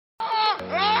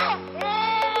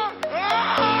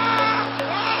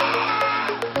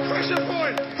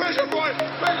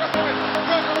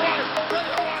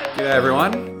G'day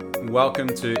everyone, welcome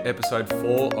to episode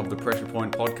 4 of the Pressure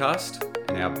Point podcast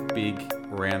and our big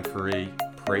round 3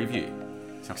 preview.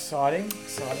 Exciting,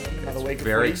 another week of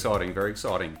Very footy. very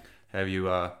exciting. Have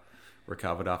you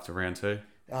recovered after round 2?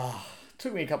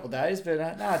 Took me a couple of days, but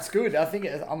no, it's good.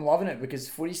 I'm loving it because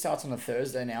footy starts on a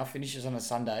Thursday now, finishes on a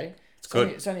Sunday.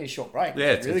 It's only a short break.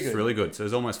 Yeah, it's really good. So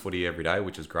there's almost footy every day,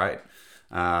 which is great.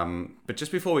 But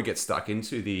just before we get stuck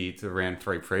into the round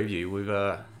 3 preview,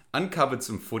 we've uncovered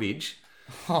some footage.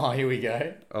 Oh, here we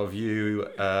go. Of you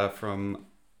from,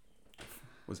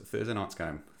 was it Thursday night's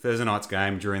game? Thursday night's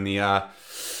game during the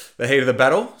heat of the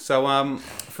battle. So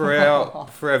for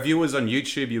our viewers on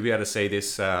YouTube, you'll be able to see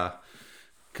this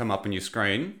come up on your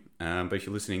screen. But if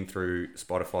you're listening through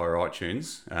Spotify or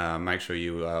iTunes, make sure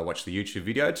you watch the YouTube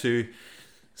video to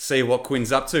see what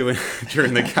Quinn's up to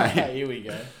during the game. Here we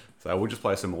go. So we'll just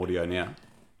play some audio now.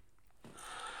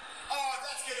 Oh,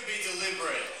 that's going to be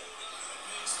deliberate.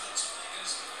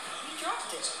 You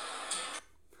dropped it.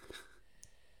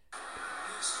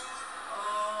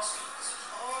 Oh,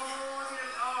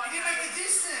 you didn't make the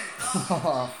distance.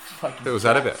 Fucking Who was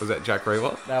that about? Was that Jack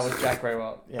Rewalt? That was Jack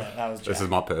Rewalt. Yeah, that was Jack. This is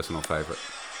my personal favourite.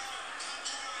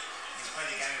 He's played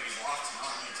the game of his life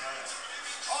tonight, let me tell you.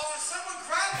 Oh, someone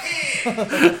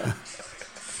grab him!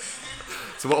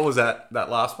 So what was that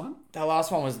last one? That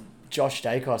last one was Josh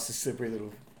Dacos, the slippery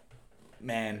little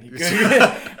man.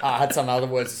 I had some other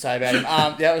words to say about him.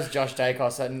 That was Josh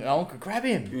Dacos, and no one could grab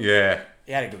him. Yeah.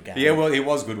 He had a good game. Yeah, well, he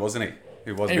was good, wasn't he?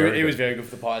 He was very good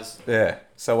for the Pies. Yeah.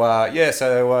 So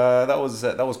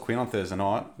that was Quinn on Thursday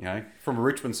night. You know, from a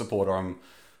Richmond supporter,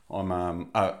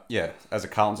 as a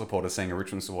Carlton supporter, seeing a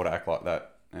Richmond supporter act like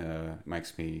that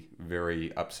makes me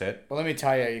very upset. Well, let me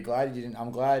tell you, you're glad you didn't.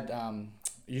 I'm glad.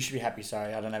 You should be happy.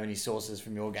 Sorry, I don't have any sources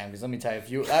from your game because let me tell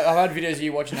you, I've had videos of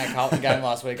you watching that Carlton game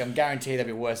last week. I'm guaranteed they'll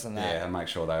be worse than that. Yeah, and make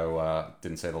sure they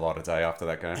didn't see the light of day after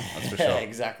that game. That's for Yeah, sure.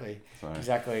 exactly. So.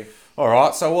 Exactly. All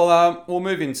right, so we'll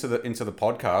move into the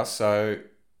podcast. So,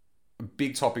 a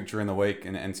big topic during the week,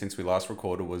 and since we last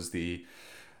recorded, was the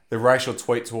racial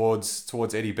tweet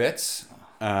towards Eddie Betts.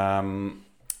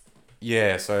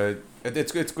 Yeah, so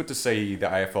it's good to see the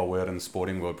AFL world and the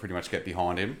sporting world pretty much get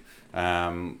behind him,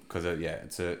 because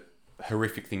it's a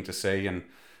horrific thing to see, and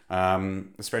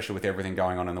especially with everything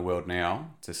going on in the world now,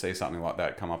 to see something like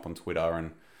that come up on Twitter,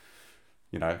 and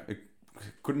you know, it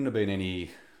couldn't have been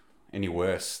any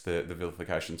worse, the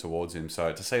vilification towards him.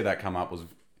 So to see that come up was,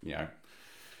 you know,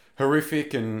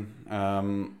 horrific, and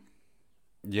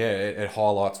it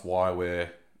highlights why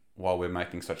we're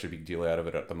making such a big deal out of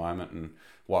it at the moment, and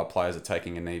why players are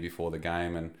taking a knee before the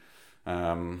game,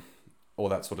 and all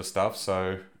that sort of stuff.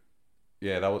 So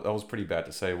yeah, that was pretty bad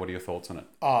to see. What are your thoughts on it?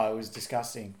 Oh, it was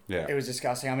disgusting. Yeah. It was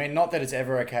disgusting. I mean, not that it's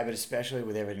ever okay, but especially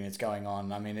with everything that's going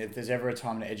on. I mean, if there's ever a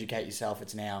time to educate yourself,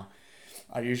 it's now.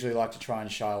 I usually like to try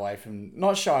and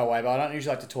not shy away, but I don't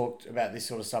usually like to talk about this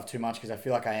sort of stuff too much because I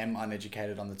feel like I am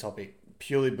uneducated on the topic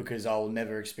purely because I'll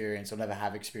never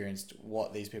have experienced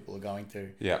what these people are going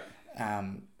through. Yeah.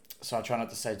 So I try not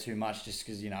to say too much just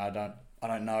because, you know, I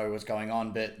don't know what's going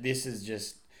on, but this is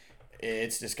just,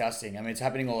 it's disgusting. I mean, it's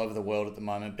happening all over the world at the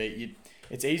moment, but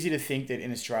it's easy to think that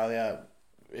in Australia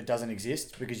it doesn't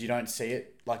exist because you don't see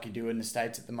it like you do in the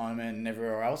States at the moment and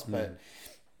everywhere else, but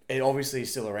it obviously is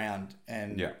still around,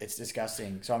 and it's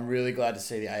disgusting. So I'm really glad to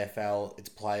see the AFL, its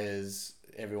players,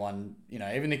 everyone, you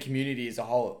know, even the community as a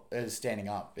whole is standing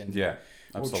up. And Yeah,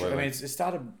 absolutely. I mean, it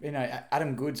started, you know,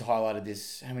 Adam Goods highlighted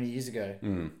this how many years ago?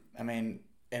 I mean,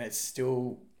 and it's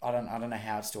still, I don't know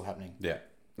how it's still happening. Yeah.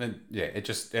 And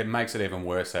it makes it even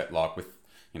worse that, like, with,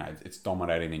 you know, it's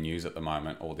dominating the news at the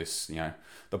moment, all this, you know,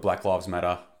 the Black Lives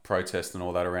Matter protest and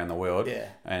all that around the world. Yeah.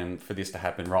 And for this to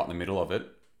happen right in the middle of it,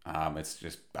 it's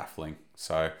just baffling.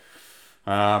 So,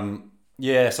 so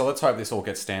let's hope this all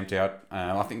gets stamped out.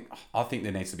 I think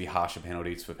there needs to be harsher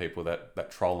penalties for people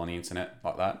that troll on the internet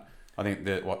like that. I think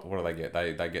that what do they get?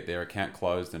 They get their account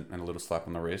closed and a little slap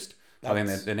on the wrist. I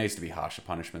think there needs to be harsher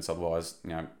punishments. Otherwise,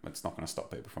 you know, it's not going to stop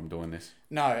people from doing this.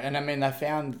 No, and I mean, they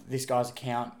found this guy's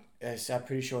account. I'm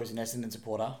pretty sure he's an Essendon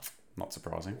supporter. Not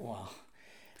surprising. Wow.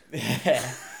 Yeah.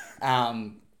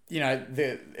 You know,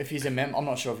 if he's a member, I'm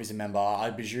not sure if he's a member. I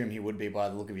presume he would be by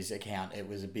the look of his account. It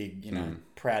was a big, you know,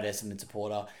 proud Essendon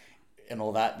supporter and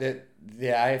all that. The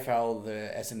AFL,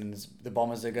 the Essendon, the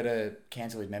Bombers, they've got to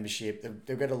cancel his membership.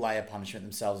 They've got to lay a punishment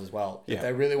themselves as well. Yeah. If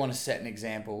they really want to set an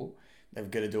example, they've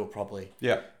got to do it properly.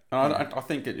 Yeah. I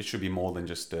think it should be more than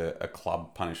just a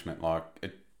club punishment.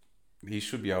 Like, he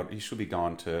should be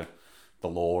going to the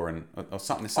law and or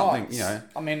something.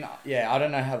 I mean, yeah, I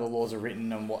don't know how the laws are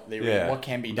written and what what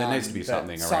can be done. There needs to be but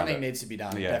something around something it. needs to be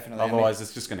done, Yeah. definitely. Otherwise,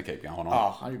 it's just going to keep going on.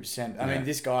 Oh, 100%. I Yeah. mean,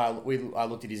 this guy, I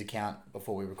looked at his account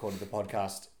before we recorded the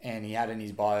podcast, and he had in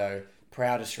his bio,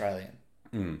 proud Australian.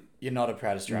 You're not a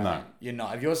proud Australian. No. You're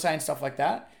not. If you're saying stuff like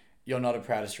that, you're not a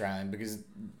proud Australian, because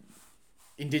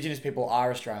Indigenous people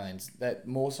are Australians, that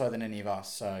more so than any of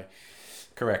us. So,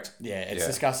 Correct. yeah, it's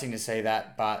disgusting to see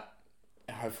that, but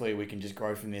hopefully we can just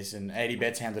grow from this. And Eddie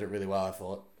Betts handled it really well, I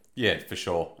thought. Yeah, for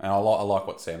sure. And I like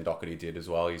what Sam Doherty did as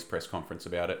well. His press conference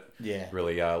about it. Yeah.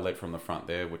 Really led from the front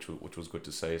there, which was good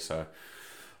to see. So,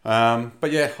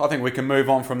 but yeah, I think we can move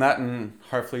on from that, and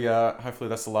hopefully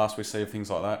that's the last we see of things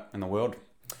like that in the world.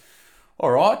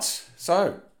 All right.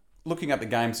 So, looking at the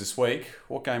games this week,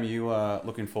 what game are you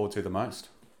looking forward to the most?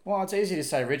 Well, it's easy to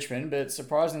say Richmond, but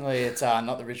surprisingly, it's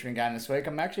not the Richmond game this week.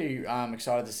 I'm actually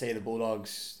excited to see the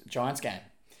Bulldogs-Giants game.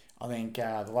 I think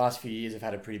the last few years have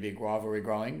had a pretty big rivalry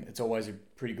growing. It's always a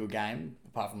pretty good game,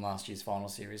 apart from last year's final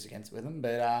series with them.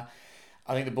 But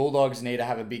I think the Bulldogs need to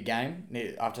have a big game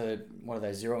after, what are they,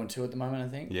 0-2 at the moment, I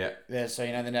think? Yeah. So,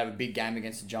 they need to have a big game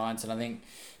against the Giants. And I think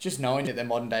just knowing that they're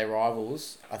modern-day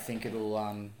rivals, I think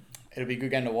it'll be a good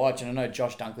game to watch. And I know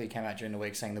Josh Dunkley came out during the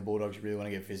week saying the Bulldogs really want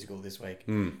to get physical this week,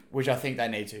 which I think they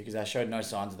need to, because they showed no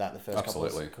signs of that the first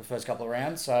couple of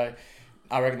rounds. So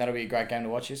I reckon that'll be a great game to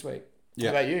watch this week.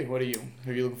 Yeah. How about you? Who are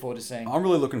you looking forward to seeing? I'm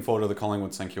really looking forward to the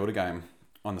Collingwood St Kilda game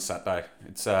on the Saturday.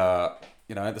 It's the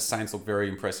Saints looked very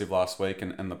impressive last week,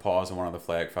 and the Pies are one of the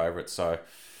flag favourites. So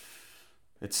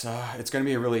it's going to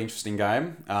be a really interesting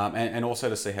game, and also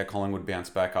to see how Collingwood bounce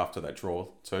back after that draw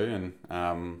too.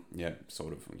 And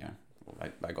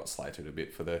they got slated a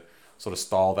bit for the sort of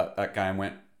style that game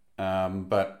went.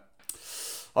 But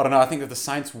I don't know. I think if the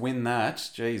Saints win that,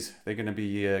 geez, they're going to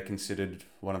be considered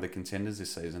one of the contenders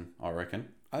this season, I reckon.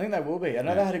 I think they will be. I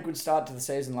know they had a good start to the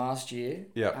season last year.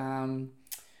 Yeah.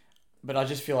 But I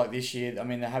just feel like this year, I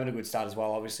mean, they're having a good start as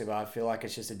well, obviously, but I feel like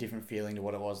it's just a different feeling to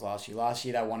what it was last year. Last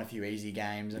year, they won a few easy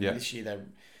games, and this year,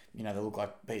 they look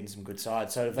like beating some good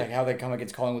sides. So how they come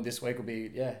against Collingwood this week will be,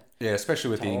 Yeah,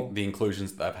 especially with the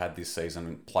inclusions that they've had this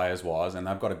season, players-wise, and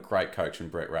they've got a great coach in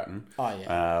Brett Ratton. Oh,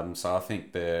 yeah. So I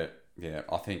think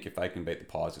I think if they can beat the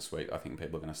Pies this week, I think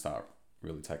people are going to start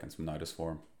really taking some notice for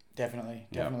them. Definitely.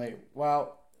 Yeah.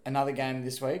 Well, another game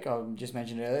this week, I just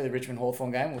mentioned earlier, the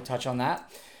Richmond-Hawthorn game. We'll touch on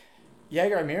that.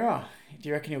 Jaeger O'Meara, do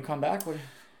you reckon he'll come back?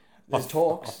 There's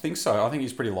talks. I think so. I think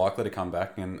he's pretty likely to come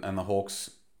back, and the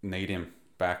Hawks need him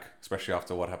back, especially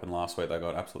after what happened last week. They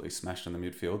got absolutely smashed in the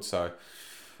midfield. So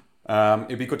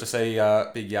it'd be good to see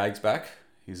Big Yags back.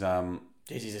 He's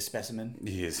he's a specimen.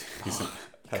 He is. He's an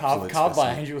carved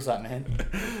by angels, that man.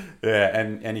 Yeah,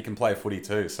 and he can play footy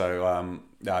too. So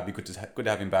it'd be good to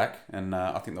have him back. And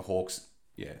I think the Hawks,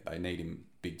 they need him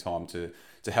big time to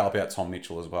help out Tom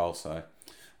Mitchell as well. So.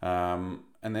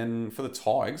 And then for the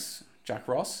Tigers, Jack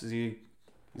Ross, is he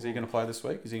going to play this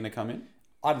week? Is he going to come in?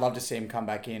 I'd love to see him come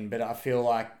back in, but I feel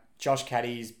like Josh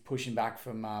Caddy's pushing back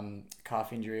from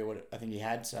calf injury or what I think he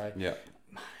had. So yeah,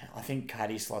 I think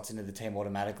Caddy slots into the team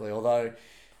automatically. Although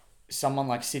someone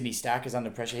like Sydney Stack is under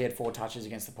pressure. He had 4 touches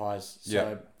against the Pies.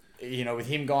 So with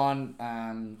him gone,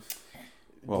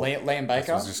 Liam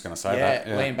Baker. I was just going to say that.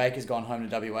 Yeah. Liam Baker's gone home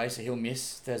to WA, so he'll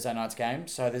miss Thursday night's game.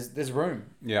 So there's room.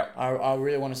 Yeah. I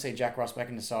really want to see Jack Ross back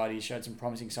in the side. He showed some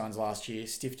promising signs last year.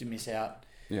 Stiff to miss out.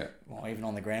 Yeah. Well, even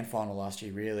on the grand final last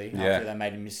year, really. Yeah. After they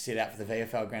made him sit out for the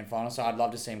VFL grand final. So I'd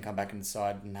love to see him come back in the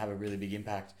side and have a really big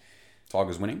impact.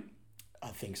 Tigers winning? I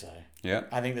think so. Yeah.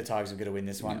 I think the Tigers are going to win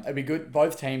this one. It'd be good.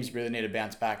 Both teams really need to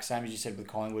bounce back. Same as you said with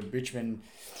Collingwood. Richmond,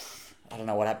 I don't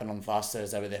know what happened on last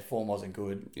Thursday, but their form wasn't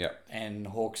good. Yeah. And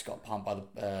Hawks got pumped by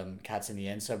the Cats in the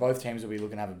end. So both teams will be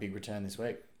looking to have a big return this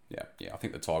week. Yeah. I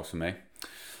think the Tigers for me.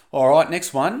 All right,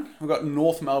 next one. We've got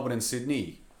North Melbourne and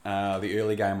Sydney. The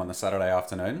early game on the Saturday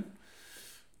afternoon.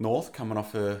 North coming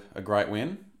off a great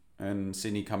win, and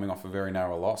Sydney coming off a very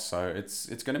narrow loss. So it's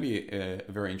going to be a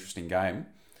very interesting game.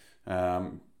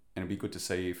 And it'd be good to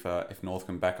see if North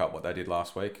can back up what they did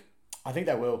last week. I think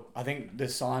they will. I think the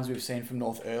signs we've seen from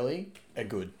North early are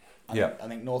good. I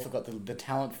think North have got the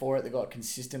talent for it. They've got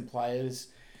consistent players,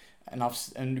 and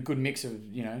a good mix of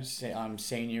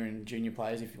senior and junior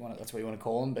players, if you want. That's what you want to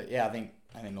call them. But yeah, I think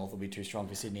North will be too strong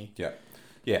for Sydney. Yeah.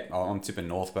 I'm tipping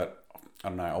North, but I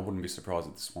don't know. I wouldn't be surprised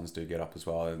if the Swans do get up as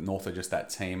well. North are just that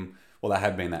team. Well, they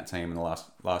have been that team in the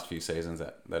last few seasons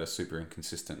that are super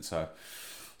inconsistent. So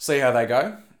see how they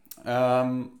go.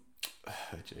 The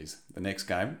next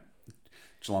game.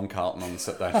 Geelong Carlton on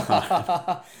Saturday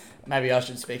night. Maybe I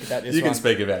should speak about this. You can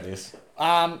speak about this.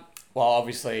 Well,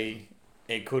 obviously,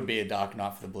 it could be a dark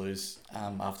night for the Blues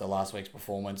after last week's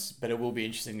performance, but it will be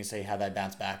interesting to see how they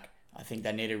bounce back. I think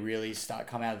they need to really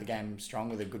come out of the game strong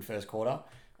with a good first quarter.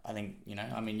 I think,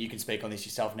 you can speak on this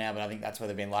yourself now, but I think that's where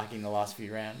they've been lacking the last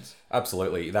few rounds.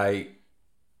 Absolutely. They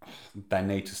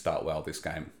need to start well this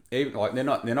game. Even,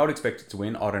 they're not expected to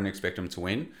win. I don't expect them to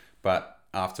win, but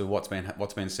after what's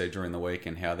been said during the week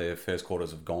and how their first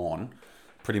quarters have gone,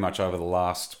 pretty much over the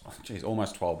last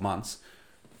almost 12 months,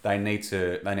 they need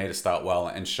to start well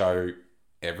and show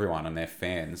everyone and their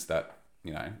fans that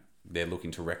they're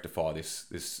looking to rectify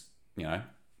this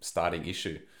starting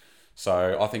issue.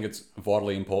 So I think it's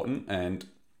vitally important, and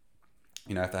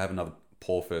if they have another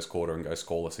poor first quarter and go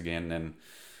scoreless again, then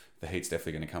the heat's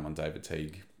definitely going to come on David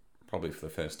Teague, probably for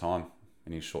the first time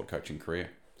in his short coaching career.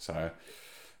 So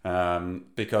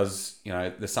because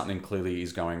there's something clearly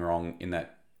is going wrong in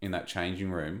that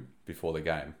changing room before the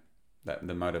game, that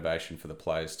the motivation for the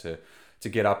players to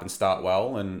get up and start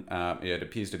well, and it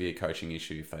appears to be a coaching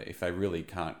issue if they really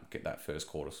can't get that first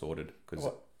quarter sorted, because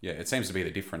it seems to be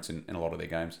the difference in a lot of their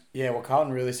games. Yeah, well,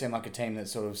 Carlton really seem like a team that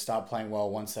sort of start playing well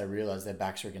once they realise their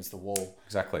backs are against the wall.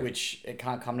 Exactly. Which it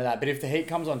can't come to that. But if the heat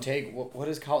comes on Teague, what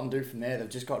does Carlton do from there? They've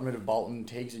just gotten rid of Bolton.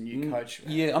 Teague's a new coach.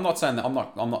 Yeah, I'm not saying that. I'm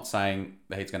not saying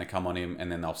the heat's going to come on him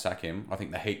and then they'll sack him. I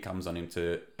think the heat comes on him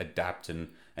to adapt and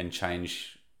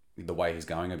change the way he's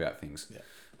going about things.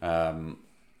 Yeah.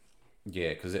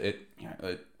 Because they've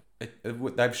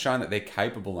shown that they're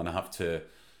capable enough to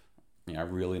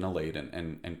reel in a lead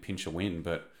and pinch a win,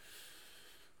 but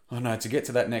I don't know, to get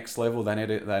to that next level, they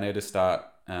need to start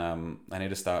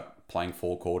playing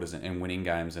four quarters and winning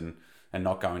games and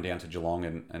not going down to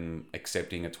Geelong and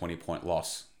accepting a 20-point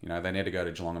loss. They need to go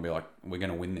to Geelong and be like, we're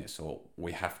going to win this, or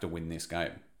we have to win this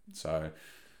game. So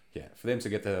yeah, for them to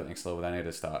get to that next level, they need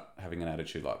to start having an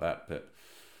attitude like that. But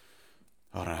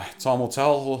I don't know, time will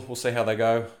tell. We'll see how they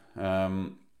go.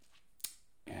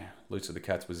 Lose to the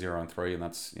Cats with 0-3, and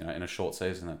that's in a short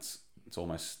season. It's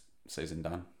almost season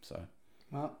done. So,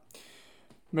 well,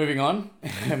 moving on,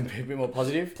 a bit more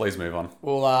positive. Please move on.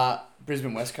 Well,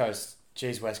 Brisbane West Coast.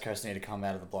 Geez, West Coast need to come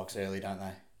out of the blocks early, don't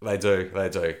they? They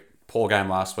do. Poor game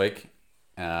last week.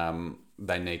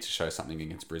 They need to show something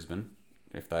against Brisbane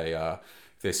if they're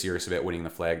serious about winning the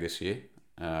flag this year.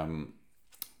 No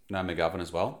McGovern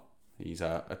as well. His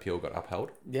appeal got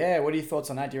upheld. Yeah, what are your thoughts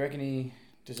on that? Do you reckon he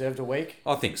deserved a week?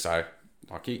 I think so.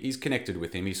 Like he's connected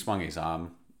with him. He swung his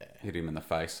arm, hit him in the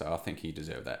face. So I think he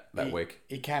deserved that week.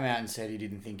 He came out and said he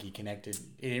didn't think he connected.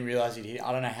 He didn't realise he'd hit.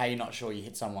 I don't know how you're not sure you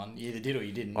hit someone. You either did or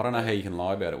you didn't. I don't know how you can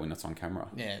lie about it when it's on camera.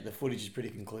 Yeah, the footage is pretty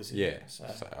conclusive. Yeah.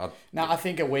 I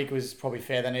think a week was probably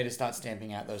fair. They need to start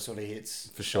stamping out those sort of hits.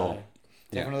 For sure. So,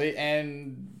 definitely. Yeah.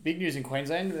 And big news in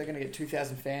Queensland. They're going to get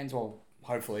 2,000 fans, well,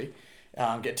 hopefully,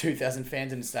 get 2,000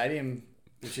 fans in the stadium,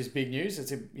 which is big news.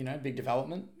 It's a big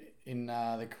development in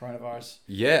the coronavirus.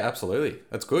 Yeah, absolutely.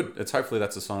 That's good. Hopefully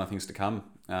that's a sign of things to come,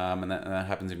 and that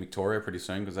happens in Victoria pretty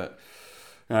soon, because that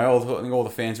all the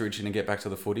fans are itching to get back to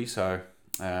the footy. So,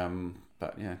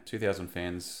 but yeah, 2,000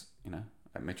 fans,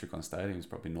 at Metricon Stadium is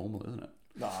probably normal, isn't it?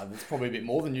 No, it's probably a bit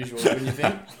more than usual, wouldn't you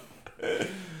think?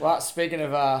 Well, speaking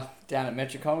of down at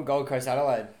Metricon, Gold Coast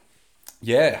Adelaide.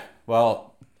 Yeah,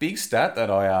 well, big stat that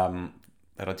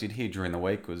I did hear during the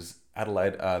week was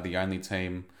Adelaide are the only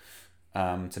team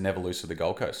to never lose to the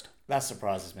Gold Coast. That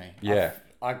surprises me. Yeah.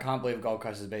 I can't believe Gold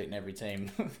Coast has beaten every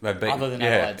team other than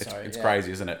Adelaide. It's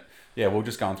crazy, isn't it? Yeah, we were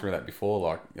just going through that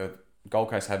before. Gold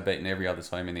Coast have beaten every other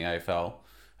team in the AFL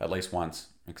at least once,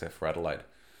 except for Adelaide.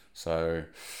 So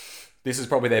this is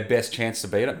probably their best chance to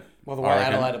beat them. Well, the way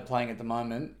Adelaide are playing at the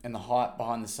moment, and the hype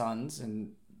behind the Suns,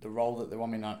 and the role that they're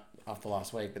on, not after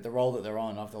last week, but the role that they're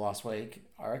on after last week,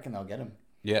 I reckon they'll get them.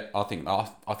 Yeah, I think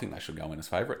they should go in as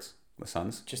favourites. The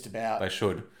Suns, just about. They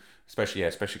should,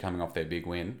 especially coming off their big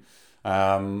win.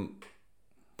 Brandon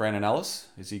Ellis,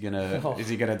 is he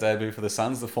gonna debut for the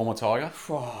Suns, the former Tiger?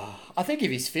 I think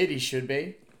if he's fit, he should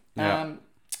be. Yeah.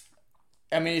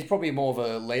 He's probably more of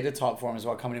a leader type for him as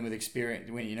well, coming in with experience,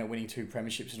 winning 2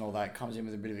 premierships and all that. Comes in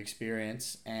with a bit of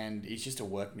experience, and he's just a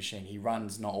work machine. He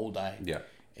runs not all day. Yeah.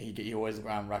 He always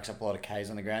racks up a lot of Ks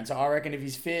on the ground. So I reckon if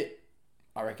he's fit,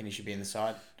 I reckon he should be in the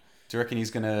side. Do you reckon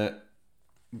he's gonna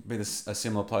be a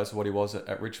similar player to what he was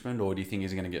at Richmond, or do you think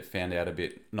he's going to get found out a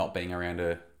bit not being around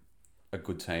a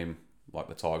good team like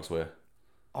the Tigers were?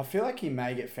 I feel like he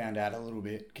may get found out a little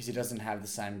bit because he doesn't have the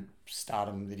same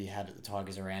stardom that he had at the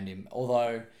Tigers around him.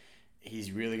 Although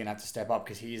he's really going to have to step up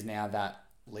because he is now that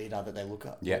leader that they look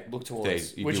Yeah.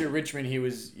 towards. Yeah, Which at Richmond, he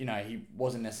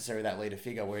wasn't necessarily that leader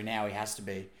figure, where now he has to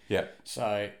be. Yeah.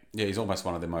 So, Yeah, he's almost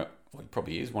one of the he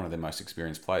probably is one of the most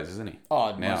experienced players, isn't he?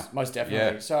 now. Most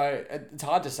definitely. Yeah. So it's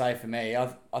hard to say for me.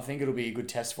 I think it'll be a good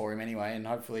test for him anyway, and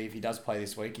hopefully if he does play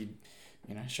this week, he'd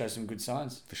show some good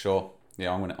signs. For sure.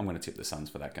 Yeah, I'm gonna tip the Suns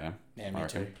for that game. Yeah, me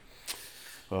too.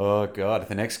 Oh god,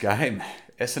 the next game,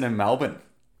 Essendon Melbourne.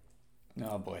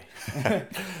 Oh boy.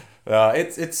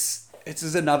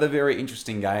 It's another very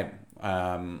interesting game.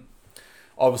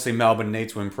 Obviously, Melbourne need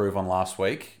to improve on last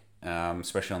week,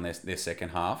 especially on their second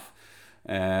half.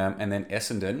 And then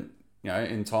Essendon,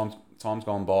 in times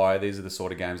gone by, these are the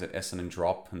sort of games that Essendon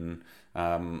drop and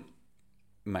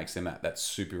makes them that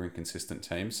super inconsistent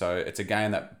team. So it's a game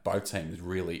that both teams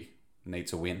really need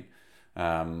to win.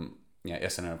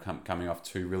 Essendon are coming off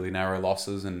 2 really narrow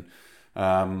losses, and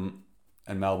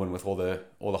Melbourne with all the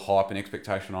hype and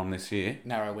expectation on this year.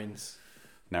 Narrow wins.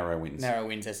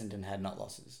 Essendon had, not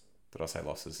losses. Did I say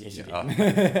losses? Yes, you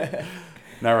did.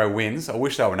 Narrow wins. I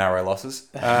wish they were narrow losses.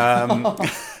 But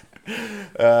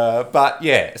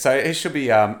yeah, so it should be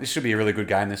a really good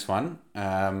game, this one.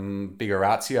 Big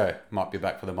Orazio might be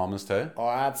back for the Bombers too.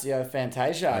 Orazio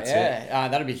Fantasia,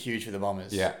 that'll be huge for the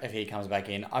Bombers. Yeah. If he comes back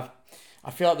in, I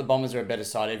feel like the Bombers are a better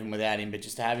side even without him. But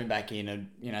just to have him back in, and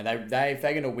they if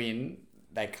they're going to win,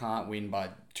 they can't win by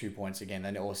 2 points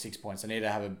again, or 6 points. They need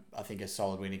to have a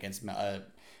solid win against a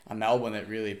Melbourne that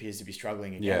really appears to be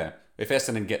struggling again. Yeah, if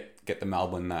Essendon get the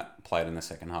Melbourne that played in the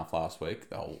second half last week,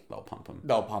 they'll pump them.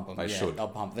 They'll pump them. They should. They'll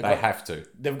pump. They have to.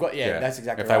 They've got. Yeah, that's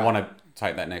exactly. If right. they want to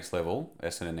take that next level,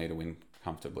 Essendon need to win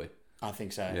comfortably. I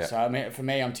think so. Yeah. So I mean, for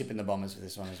me, I'm tipping the Bombers for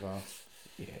this one as well.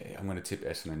 Yeah, I'm going to tip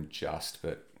Essendon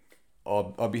but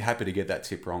I'll be happy to get that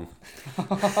tip wrong.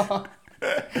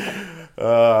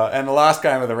 And the last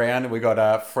game of the round, we got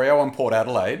Freo and Port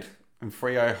Adelaide, and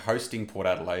Freo hosting Port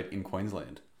Adelaide in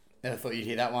Queensland. Never thought you'd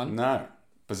hear that one. No,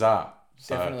 bizarre.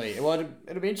 So, definitely. Well,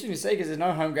 it'll be interesting to see because there's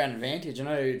no home ground advantage. I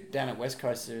know down at West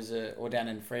Coast or down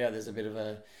in Freo, there's a bit of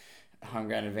a home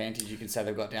ground advantage you can say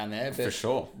they've got down there. But for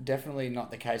sure. Definitely not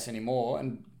the case anymore.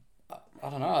 And I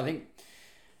don't know. I think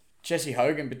Jesse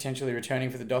Hogan potentially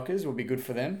returning for the Dockers will be good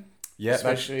for them. Yeah,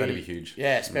 that'd be huge.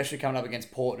 Yeah, especially coming up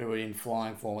against Port, who are in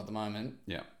flying form at the moment.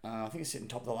 Yeah. I think it's sitting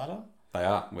top of the ladder. They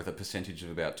are, with a percentage of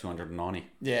about 290.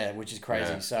 Yeah, which is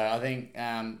crazy. Yeah. So I think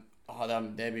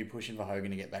they'll be pushing for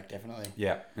Hogan to get back, definitely.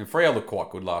 Yeah, and Freo looked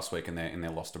quite good last week in their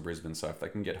loss to Brisbane. So if they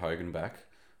can get Hogan back,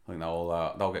 I think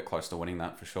they'll get close to winning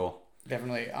that for sure.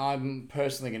 Definitely. I'm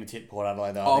personally going to tip Port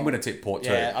Adelaide, though. I'm going to tip Port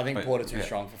too. Yeah, I think Port are too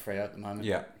strong for Freo at the moment.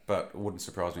 Yeah, but it wouldn't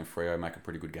surprise me if Freo make a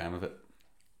pretty good game of it.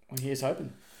 Well, here's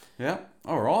hoping. Yeah,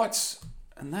 all right.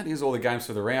 And that is all the games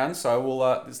for the round.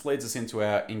 So this leads us into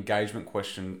our engagement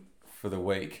question for the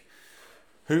week.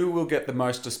 Who will get the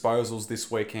most disposals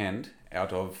this weekend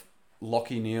out of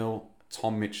Lockie Neal,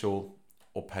 Tom Mitchell,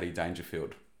 or Paddy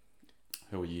Dangerfield?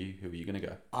 Who are you going to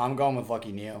go? I'm going with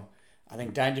Lockie Neal. I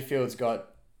think Dangerfield's got...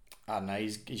 I don't know,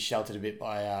 he's sheltered a bit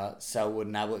by Selwood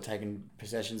and Ablett taking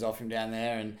possessions off him down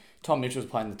there, and Tom Mitchell's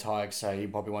playing the Tigers, so he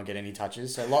probably won't get any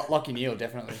touches. So Lockie Neal,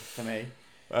 definitely, for me.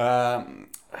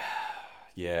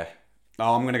 Yeah.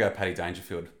 No, I'm going to go Paddy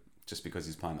Dangerfield, just because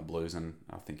he's playing the Blues, and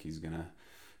I think he's gonna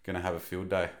have a field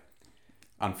day,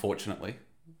 unfortunately.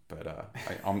 But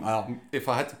if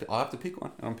I have to pick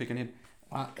one, and I'm picking him.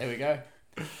 Well, there we go.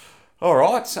 All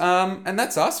right, and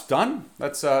that's us done.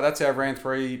 That's our round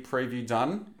 3 preview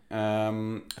done.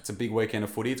 It's a big weekend of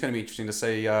footy. It's going to be interesting to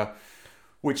see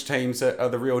which teams are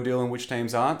the real deal and which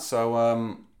teams aren't.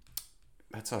 So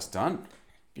that's us done.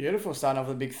 Beautiful. Starting off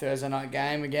with a big Thursday night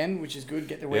game again, which is good.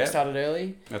 Get the week started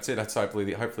early. That's it. That's hopefully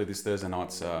this Thursday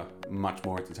night's much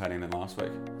more entertaining than last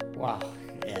week. Wow.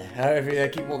 Yeah. If they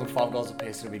keep more than $5 a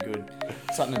piece, it'll be good.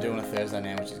 Something to do on a Thursday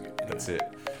now, which is good. That's it.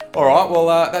 All right. Well,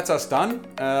 that's us done.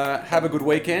 Have a good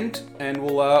weekend, and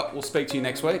we'll speak to you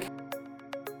next week.